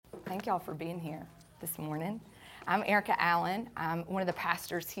Thank y'all for being here this morning. I'm Erica Allen. I'm one of the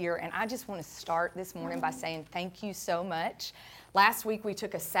pastors here, and I just want to start this morning by saying thank you so much. Last week we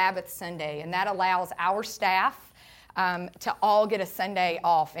took a Sabbath Sunday, and that allows our staff to all get a Sunday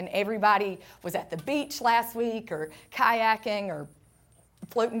off, and everybody was at the beach last week or kayaking or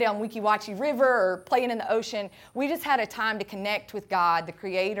floating down Weeki Wachee River or playing in the ocean. We just had a time to connect with God, the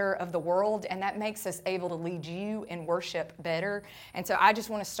creator of the world, and that makes us able to lead you in worship better. And so I just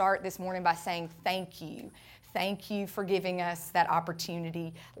want to start this morning by saying thank you. Thank you for giving us that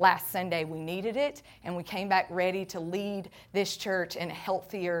opportunity last Sunday. We needed it, and we came back ready to lead this church in a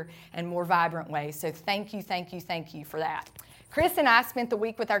healthier and more vibrant way. So thank you, thank you, thank you for that. Chris and I spent the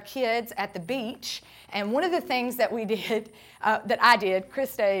week with our kids at the beach, and one of the things that we did, that I did,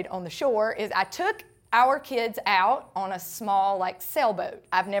 Chris stayed on the shore, is I took our kids out on a small, sailboat.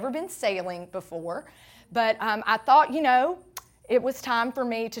 I've never been sailing before, but I thought, it was time for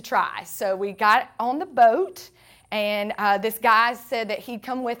me to try. So we got on the boat, and this guy said that he'd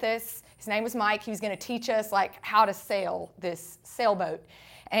come with us. His name was Mike. He was going to teach us, how to sail this sailboat.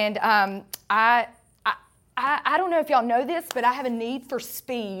 And I don't know if y'all know this, but I have a need for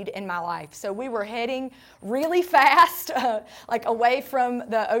speed in my life. So we were heading really fast, away from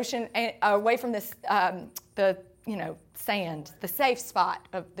the ocean, away from this, sand, the safe spot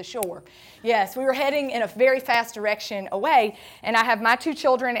of the shore. Yes, we were heading in a very fast direction away, and I have my two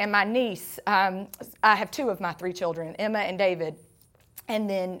children and my niece. I have two of my three children, Emma and David, and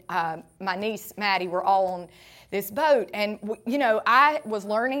then my niece, Maddie, were all on this boat. And, I was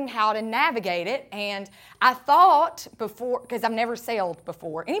learning how to navigate it, and I thought before, because I've never sailed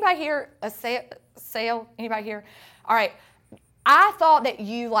before. Anybody here sail? Anybody here? All right. I thought that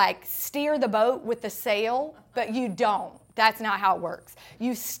you steer the boat with the sail, but you don't. That's not how it works.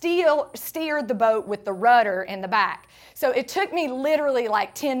 You steer the boat with the rudder in the back. So it took me literally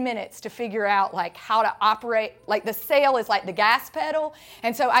 10 minutes to figure out how to operate. The sail is the gas pedal.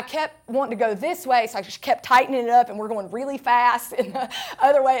 And so I kept wanting to go this way, so I just kept tightening it up, and we're going really fast in the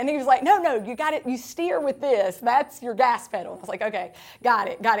other way. And he was like, no, you got it. You steer with this. That's your gas pedal. I was like, okay, got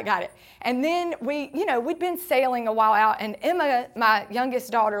it. And then we'd been sailing a while out, and Emma, my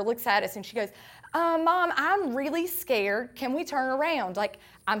youngest daughter, looks at us and she goes, Mom, I'm really scared. Can we turn around?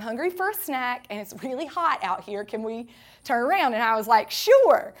 I'm hungry for a snack, and it's really hot out here. Can we turn around? And I was like,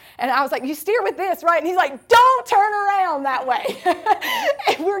 sure. And I was like, you steer with this, right? And he's like, don't turn around that way.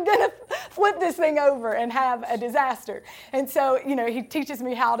 And we're going to flip this thing over and have a disaster. And so, he teaches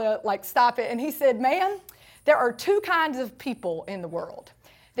me how to, stop it. And he said, man, there are two kinds of people in the world.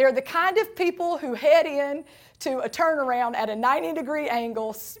 They're the kind of people who head in to a turnaround at a 90-degree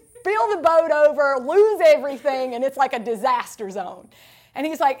angle, spill the boat over, lose everything, and it's like a disaster zone. And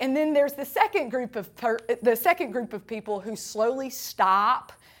he's like, and then there's the second group of people who slowly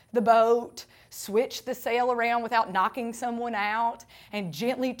stop the boat, switch the sail around without knocking someone out, and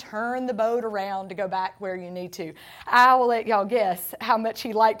gently turn the boat around to go back where you need to. I will let y'all guess how much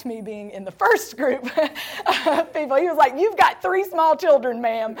he liked me being in the first group of people. He was like, you've got 3 small children,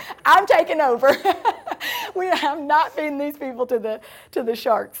 ma'am. I'm taking over. I'm not feeding these people to the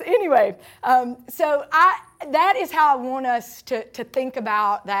sharks. Anyway, that is how I want us to think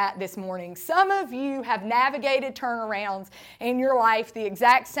about that this morning. Some of you have navigated turnarounds in your life the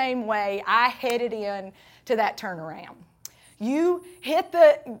exact same way I headed in to that turnaround. You hit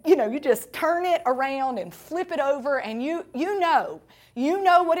you just turn it around and flip it over, and you know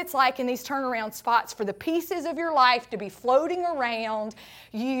what it's like in these turnaround spots for the pieces of your life to be floating around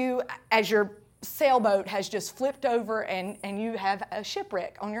you as your sailboat has just flipped over and you have a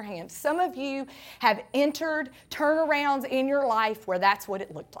shipwreck on your hands. Some of you have entered turnarounds in your life where that's what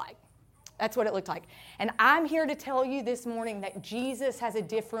it looked like. That's what it looked like. And I'm here to tell you this morning that Jesus has a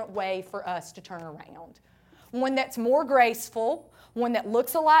different way for us to turn around. One that's more graceful, one that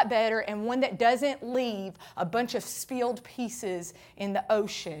looks a lot better, and one that doesn't leave a bunch of spilled pieces in the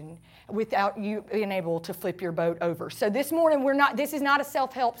ocean without you being able to flip your boat over. So this morning, this is not a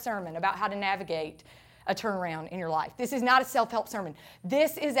self-help sermon about how to navigate a turnaround in your life. This is not a self-help sermon.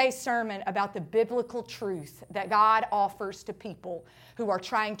 This is a sermon about the biblical truth that God offers to people who are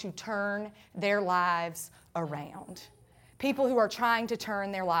trying to turn their lives around. People who are trying to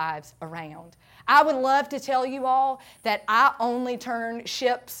turn their lives around. I would love to tell you all that I only turn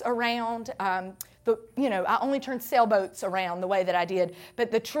ships around. I only turned sailboats around the way that I did. But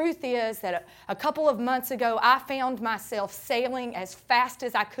the truth is that a couple of months ago, I found myself sailing as fast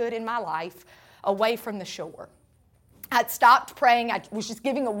as I could in my life away from the shore. I'd stopped praying. I was just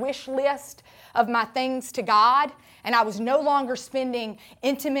giving a wish list of my things to God, and I was no longer spending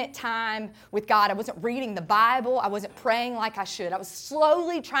intimate time with God. I wasn't reading the Bible. I wasn't praying like I should. I was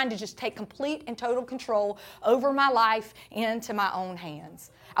slowly trying to just take complete and total control over my life into my own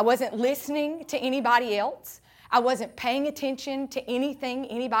hands. I wasn't listening to anybody else. I wasn't paying attention to anything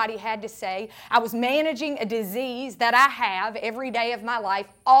anybody had to say. I was managing a disease that I have every day of my life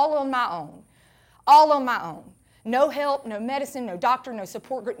all on my own. All on my own. No help, no medicine, no doctor, no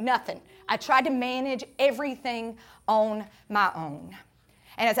support group, nothing. I tried to manage everything on my own.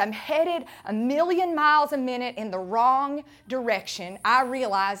 And as I'm headed 1,000,000 miles a minute in the wrong direction, I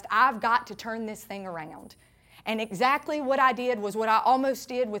realized I've got to turn this thing around. And exactly what I did was what I almost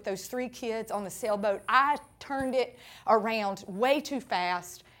did with those 3 kids on the sailboat. I turned it around way too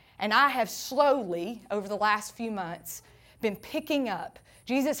fast, and I have slowly, over the last few months, been picking up.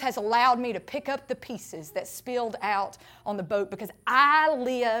 Jesus has allowed me to pick up the pieces that spilled out on the boat because I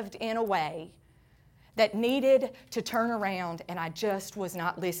lived in a way that needed to turn around, and I just was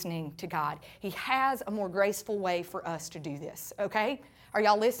not listening to God. He has a more graceful way for us to do this, okay? Are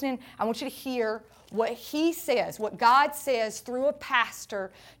y'all listening? I want you to hear what he says, what God says through a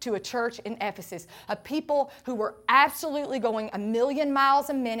pastor to a church in Ephesus, a people who were absolutely going 1,000,000 miles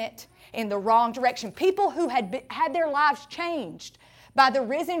a minute in the wrong direction, people who had their lives changed by the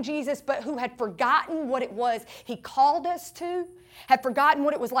risen Jesus, but who had forgotten what it was he called us to, had forgotten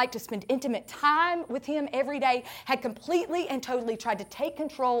what it was like to spend intimate time with him every day, had completely and totally tried to take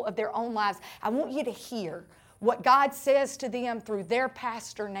control of their own lives. I want you to hear what God says to them through their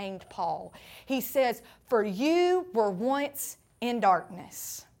pastor named Paul. He says, "For you were once in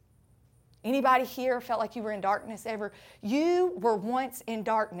darkness." Anybody here felt like you were in darkness ever? You were once in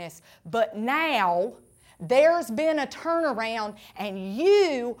darkness, but now there's been a turnaround and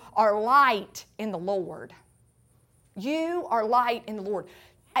you are light in the Lord. You are light in the Lord.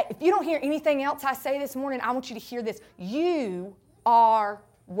 If you don't hear anything else I say this morning, I want you to hear this. You are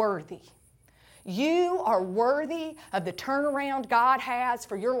worthy. You are worthy of the turnaround God has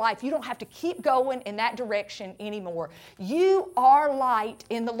for your life. You don't have to keep going in that direction anymore. You are light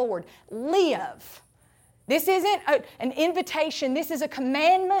in the Lord. Live. This isn't an invitation. This is a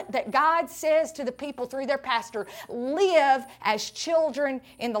commandment that God says to the people through their pastor. Live as children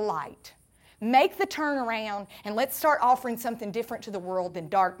in the light. Make the turnaround, and let's start offering something different to the world than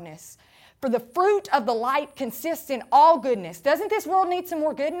darkness. For the fruit of the light consists in all goodness. Doesn't this world need some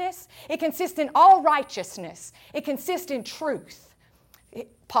more goodness? It consists in all righteousness. It consists in truth.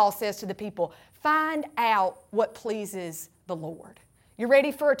 Paul says to the people, find out what pleases the Lord. You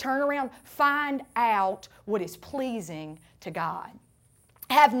ready for a turnaround? Find out what is pleasing to God.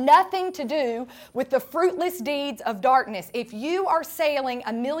 Have nothing to do with the fruitless deeds of darkness. If you are sailing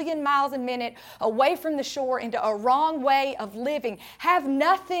 1,000,000 miles a minute away from the shore into a wrong way of living, have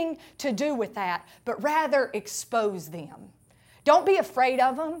nothing to do with that, but rather expose them. Don't be afraid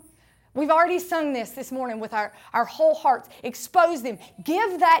of them. We've already sung this morning with our whole hearts. Expose them.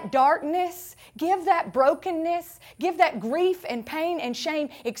 Give that darkness, give that brokenness, give that grief and pain and shame,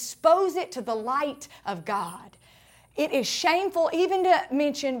 expose it to the light of God. It is shameful even to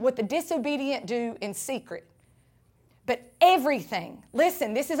mention what the disobedient do in secret. But everything,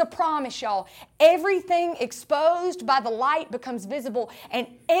 listen, this is a promise, y'all. Everything exposed by the light becomes visible, and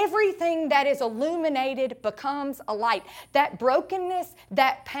everything that is illuminated becomes a light. That brokenness,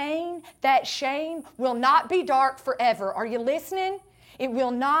 that pain, that shame will not be dark forever. Are you listening? It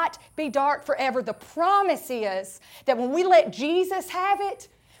will not be dark forever. The promise is that when we let Jesus have it,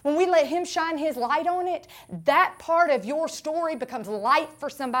 when we let him shine his light on it, that part of your story becomes light for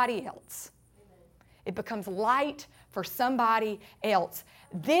somebody else. It becomes light for somebody else.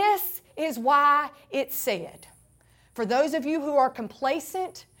 This is why it said, for those of you who are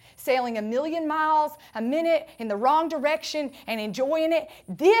complacent, sailing 1,000,000 miles a minute in the wrong direction and enjoying it,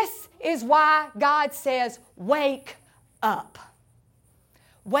 this is why God says, wake up.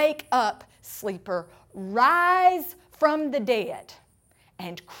 Wake up, sleeper. Rise from the dead,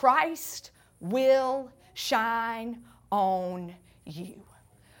 and Christ will shine on you.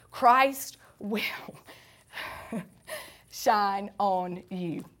 Christ will shine on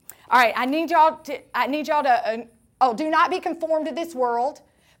you. All right, I need y'all to, do not be conformed to this world,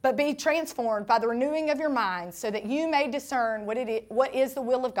 but be transformed by the renewing of your minds so that you may discern what is the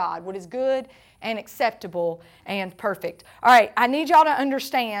will of God, what is good and acceptable and perfect. All right, I need y'all to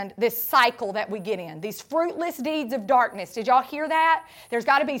understand this cycle that we get in, these fruitless deeds of darkness. Did y'all hear that? There's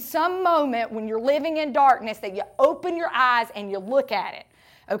got to be some moment when you're living in darkness that you open your eyes and you look at it.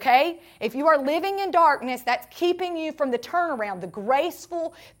 Okay? If you are living in darkness, that's keeping you from the turnaround, the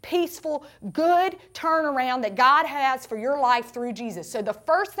graceful, peaceful, good turnaround that God has for your life through Jesus. So the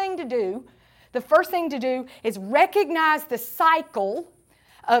first thing to do is recognize the cycle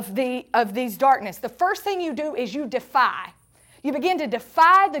of these darkness. The first thing you do is you defy. You begin to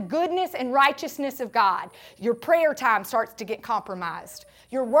defy the goodness and righteousness of God. Your prayer time starts to get compromised.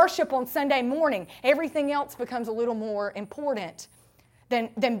 Your worship on Sunday morning, everything else becomes a little more important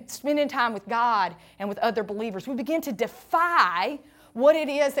than spending time with God and with other believers. We begin to defy what it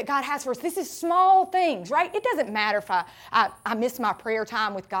is that God has for us. This is small things, right? It doesn't matter if I miss my prayer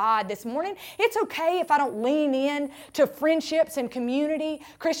time with God this morning. It's okay if I don't lean in to friendships and community,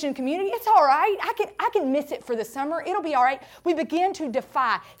 Christian community. It's all right. I can miss it for the summer. It'll be all right. We begin to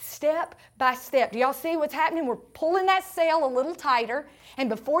defy step by step. Do y'all see what's happening? We're pulling that sail a little tighter, and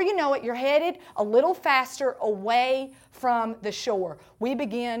before you know it, you're headed a little faster away from the shore. We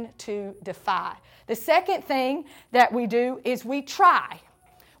begin to defy. The second thing that we do is we try.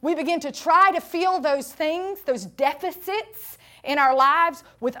 We begin to try to fill those things, those deficits in our lives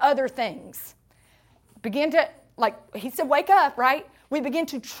with other things. Begin to, like he said, wake up, right? We begin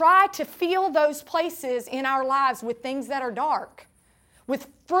to try to fill those places in our lives with things that are dark, with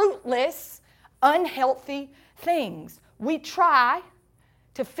fruitless, unhealthy things. We try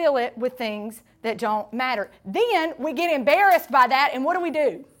to fill it with things that don't matter. Then we get embarrassed by that, and what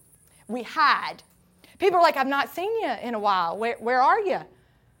do? We hide. People are like, I've not seen you in a while. Where are you?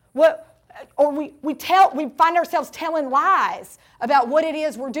 Or we find ourselves telling lies about what it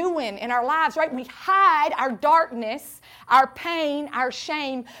is we're doing in our lives, right? We hide our darkness, our pain, our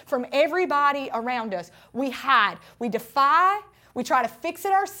shame from everybody around us. We hide. We defy. We try to fix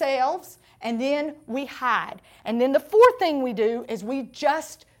it ourselves, and then we hide. And then the fourth thing we do is we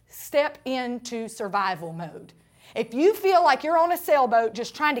just step into survival mode. If you feel like you're on a sailboat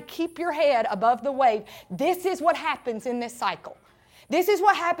just trying to keep your head above the wave, this is what happens in this cycle. This is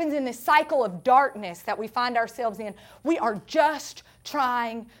what happens in this cycle of darkness that we find ourselves in. We are just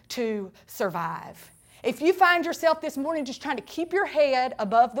trying to survive. If you find yourself this morning just trying to keep your head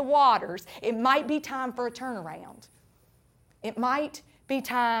above the waters, it might be time for a turnaround. It might be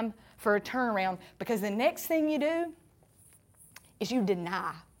time for a turnaround, because the next thing you do is you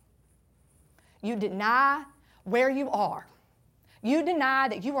deny. You deny where you are. You deny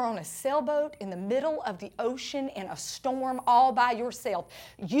that you are on a sailboat in the middle of the ocean in a storm all by yourself.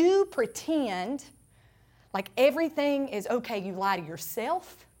 You pretend like everything is okay. You lie to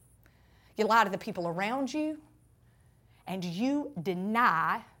yourself. You lie to the people around you. And you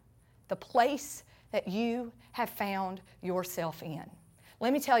deny the place that you have found yourself in.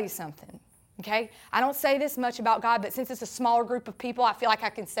 Let me tell you something, okay? I don't say this much about God, but since it's a smaller group of people, I feel like I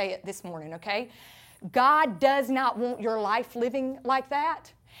can say it this morning, okay? God does not want your life living like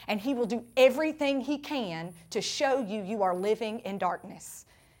that, and He will do everything He can to show you you are living in darkness.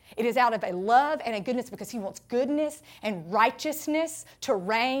 It is out of a love and a goodness, because He wants goodness and righteousness to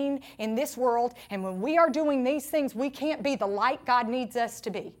reign in this world, and when we are doing these things, we can't be the light God needs us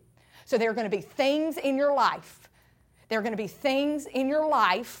to be. So there are going to be things in your life. There are going to be things in your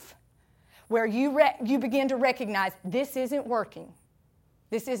life where you begin to recognize this isn't working.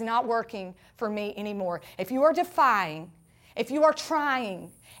 This is not working for me anymore. If you are defying, if you are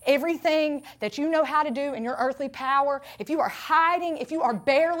trying everything that you know how to do in your earthly power, if you are hiding, if you are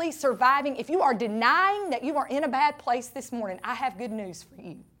barely surviving, if you are denying that you are in a bad place this morning, I have good news for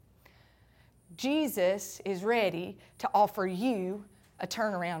you. Jesus is ready to offer you a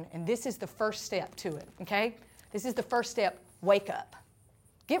turnaround, and this is the first step to it, okay? This is the first step. Wake up.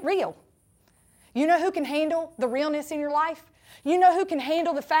 Get real. You know who can handle the realness in your life? You know who can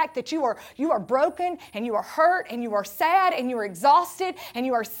handle the fact that you are broken and you are hurt and you are sad and you are exhausted and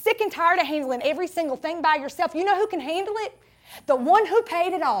you are sick and tired of handling every single thing by yourself? You know who can handle it? The one who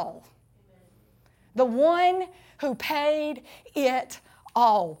paid it all. The one who paid it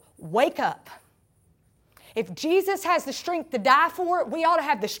all. Wake up. If Jesus has the strength to die for it, we ought to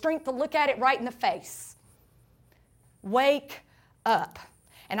have the strength to look at it right in the face. Wake up.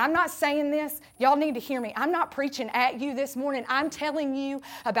 And I'm not saying this, y'all need to hear me. I'm not preaching at you this morning. I'm telling you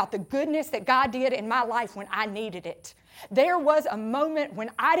about the goodness that God did in my life when I needed it. There was a moment when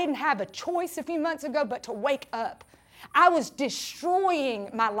I didn't have a choice a few months ago but to wake up. I was destroying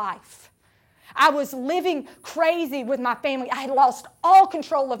my life. I was living crazy with my family. I had lost all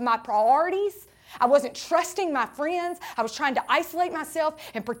control of my priorities. I wasn't trusting my friends. I was trying to isolate myself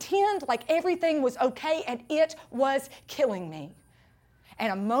and pretend like everything was okay, and it was killing me.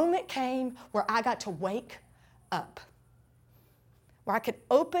 And a moment came where I got to wake up, where I could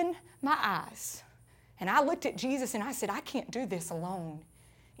open my eyes. And I looked at Jesus and I said, I can't do this alone.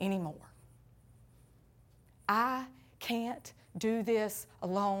 anymore. I can't do this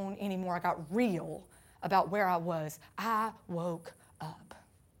alone anymore. I got real about where I was. I woke up.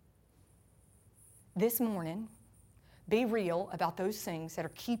 This morning, be real about those things that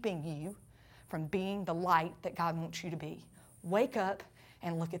are keeping you from being the light that God wants you to be. Wake up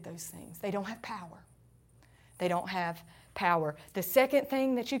and look at those things. They don't have power. They don't have power. The second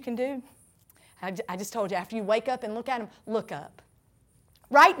thing that you can do, I just told you, after you wake up and look at them, look up.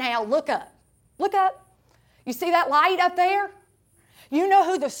 Right now, look up. Look up. You see that light up there? You know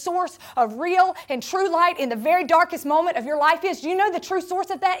who the source of real and true light in the very darkest moment of your life is? Do you know the true source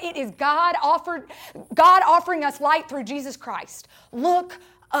of that? It is God offering us light through Jesus Christ. Look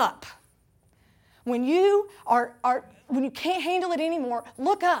up. When you when you can't handle it anymore,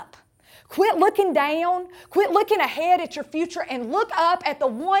 look up. Quit looking down. Quit looking ahead at your future and look up at the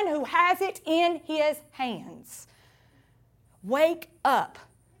one who has it in his hands. Wake up.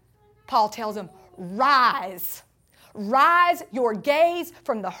 Paul tells them, rise. Rise your gaze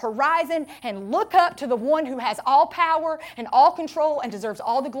from the horizon and look up to the one who has all power and all control and deserves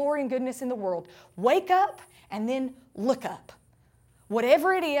all the glory and goodness in the world. Wake up and then look up.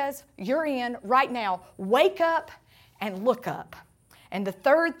 Whatever it is you're in right now, wake up and look up. And the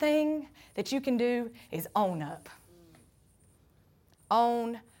third thing that you can do is own up.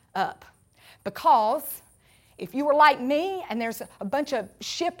 Own up. Because if you were like me and there's a bunch of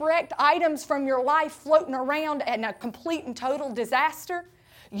shipwrecked items from your life floating around and a complete and total disaster,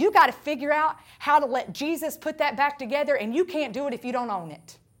 you got to figure out how to let Jesus put that back together, and you can't do it if you don't own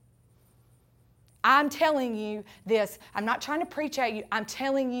it. I'm telling you this. I'm not trying to preach at you. I'm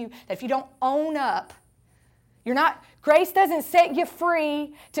telling you that if you don't own up, grace doesn't set you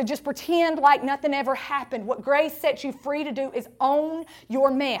free to just pretend like nothing ever happened. What grace sets you free to do is own your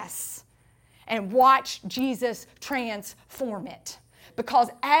mess and watch Jesus transform it. Because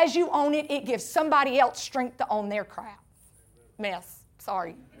as you own it, it gives somebody else strength to own their crap. Mess.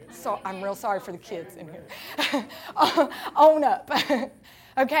 Sorry. So I'm real sorry for the kids in here. Own up.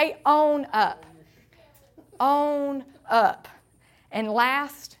 Okay? Own up. Own up. And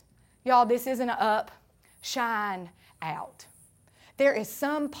last, y'all, this isn't an up. Shine out. There is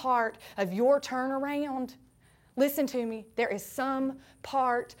some part of your turnaround. Listen to me. There is some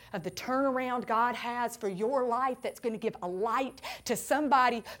part of the turnaround God has for your life that's going to give a light to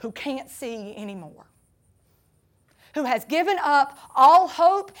somebody who can't see anymore, who has given up all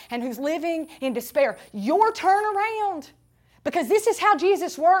hope and who's living in despair. Your turnaround, because this is how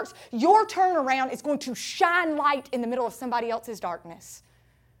Jesus works, your turnaround is going to shine light in the middle of somebody else's darkness.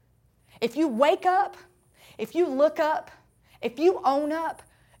 If you wake up, if you look up, if you own up,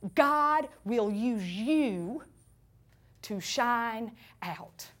 God will use you to shine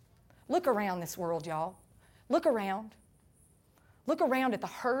out. Look around this world, y'all. Look around. Look around at the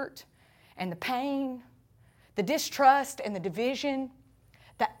hurt and the pain, the distrust and the division,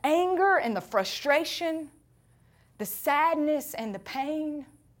 the anger and the frustration, the sadness and the pain.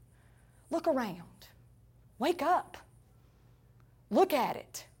 Look around. Wake up. Look at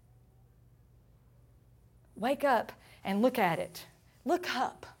it. Wake up and look at it. Look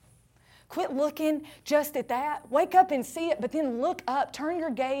up. Quit looking just at that. Wake up and see it, but then look up. Turn your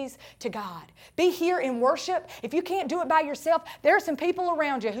gaze to God. Be here in worship. If you can't do it by yourself, there are some people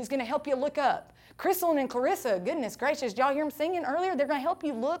around you who's going to help you look up. Crystal and Clarissa, goodness gracious, did y'all hear them singing earlier? They're going to help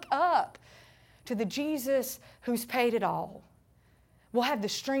you look up to the Jesus who's paid it all. We'll have the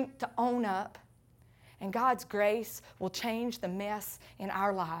strength to own up, and God's grace will change the mess in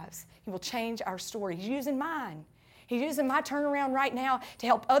our lives. He will change our story. He's using mine. He's using my turnaround right now to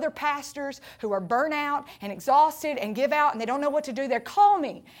help other pastors who are burnt out and exhausted and give out and they don't know what to do. They call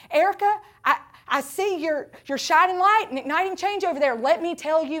me, Erica, I see you're shining light and igniting change over there. Let me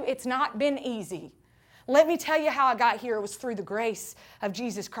tell you, it's not been easy. Let me tell you how I got here. It was through the grace of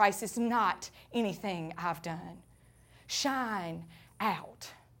Jesus Christ. It's not anything I've done. Shine out.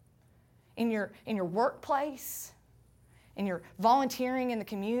 In your workplace, in your volunteering in the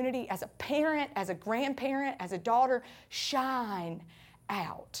community, as a parent, as a grandparent, as a daughter, shine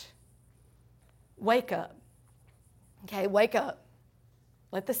out. Wake up. Okay, wake up.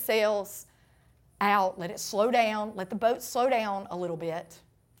 Let the sails out. Let it slow down. Let the boat slow down a little bit.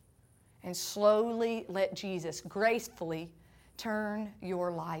 And slowly let Jesus gracefully turn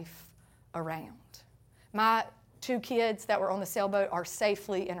your life around. My 2 kids that were on the sailboat are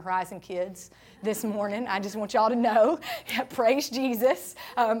safely in Horizon Kids this morning. I just want y'all to know. Praise Jesus.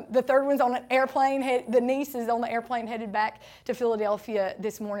 The third one's on an airplane. The niece is on the airplane headed back to Philadelphia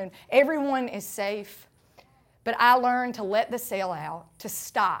this morning. Everyone is safe. But I learned to let the sail out, to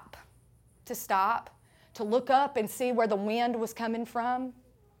stop, to look up and see where the wind was coming from.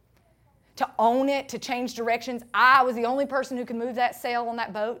 to own it, to change directions. I was the only person who could move that sail on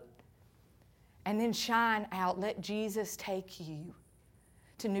that boat. And then shine out. Let Jesus take you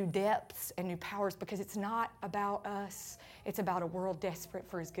to new depths and new powers, because it's not about us. It's about a world desperate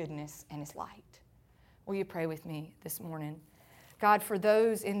for His goodness and His light. Will you pray with me this morning? God, for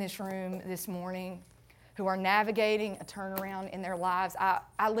those in this room this morning who are navigating a turnaround in their lives,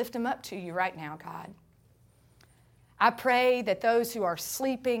 I lift them up to you right now, God. I pray that those who are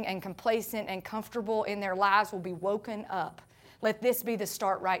sleeping and complacent and comfortable in their lives will be woken up. Let this be the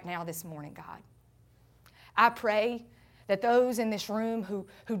start right now this morning, God. I pray that those in this room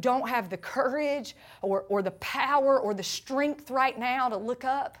who don't have the courage or the power or the strength right now to look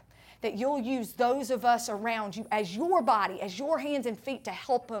up, that you'll use those of us around you as your body, as your hands and feet to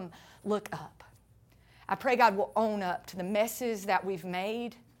help them look up. I pray, God, we'll own up to the messes that we've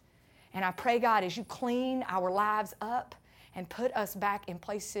made. And I pray, God, as you clean our lives up and put us back in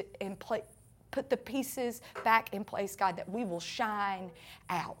place, put the pieces back in place, God, that we will shine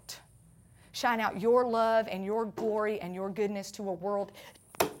out. Shine out your love and your glory and your goodness to a world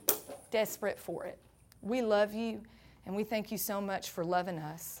desperate for it. We love you, and we thank you so much for loving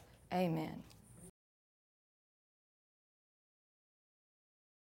us. Amen.